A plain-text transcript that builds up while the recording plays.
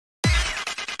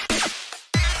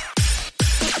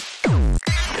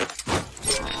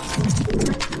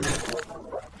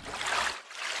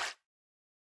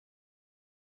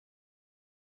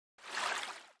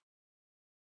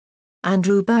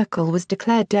Andrew Burkle was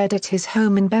declared dead at his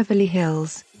home in Beverly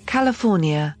Hills,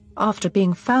 California, after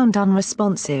being found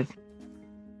unresponsive.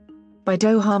 By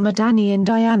Doha Madani and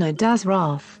Diana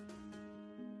Dazrath.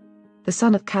 The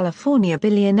son of California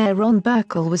billionaire Ron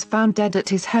Burkle was found dead at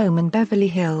his home in Beverly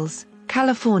Hills,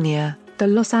 California, the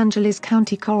Los Angeles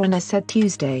County coroner said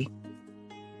Tuesday.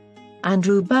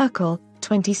 Andrew Burkle,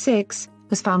 26,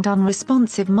 was found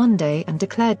unresponsive Monday and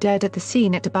declared dead at the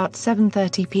scene at about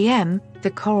 7:30 p.m., the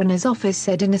coroner's office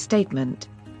said in a statement.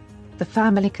 The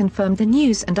family confirmed the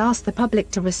news and asked the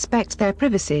public to respect their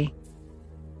privacy.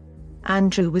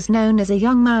 Andrew was known as a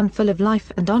young man full of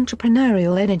life and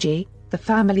entrepreneurial energy, the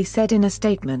family said in a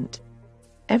statement.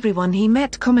 Everyone he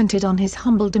met commented on his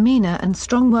humble demeanor and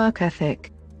strong work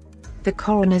ethic. The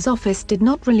coroner's office did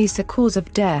not release a cause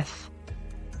of death.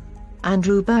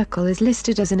 Andrew Burkle is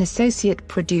listed as an associate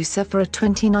producer for a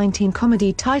 2019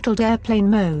 comedy titled Airplane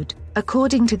Mode,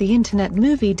 according to the Internet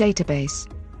Movie Database.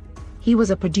 He was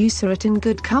a producer at In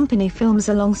Good Company Films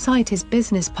alongside his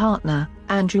business partner,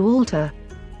 Andrew Alter.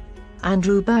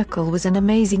 Andrew Burkle was an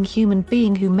amazing human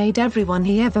being who made everyone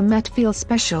he ever met feel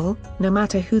special, no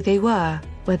matter who they were,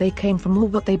 where they came from or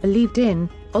what they believed in,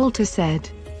 Alter said.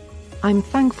 I'm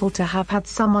thankful to have had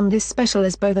someone this special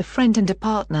as both a friend and a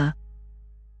partner.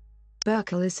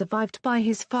 Burkle is survived by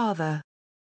his father,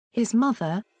 his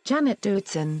mother, Janet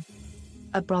Doutzen,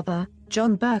 a brother,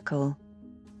 John Burkle,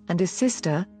 and his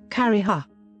sister, Carrie Ha.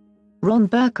 Ron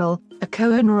Burkle, a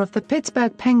co-owner of the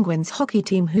Pittsburgh Penguins hockey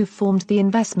team who formed the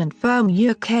investment firm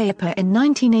Eurocapa in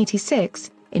 1986,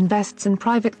 invests in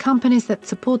private companies that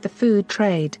support the food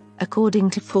trade, according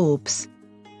to Forbes.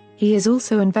 He is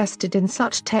also invested in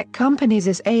such tech companies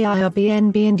as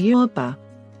Airbnb and Uber.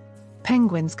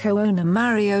 Penguins co-owner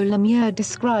Mario Lemieux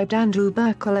described Andrew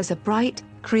Burkle as a bright,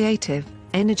 creative,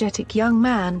 energetic young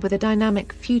man with a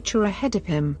dynamic future ahead of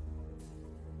him.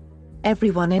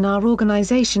 Everyone in our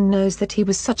organization knows that he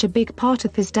was such a big part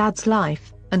of his dad's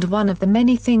life, and one of the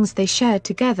many things they shared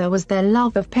together was their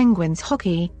love of Penguins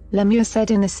hockey, Lemieux said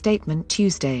in a statement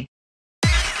Tuesday.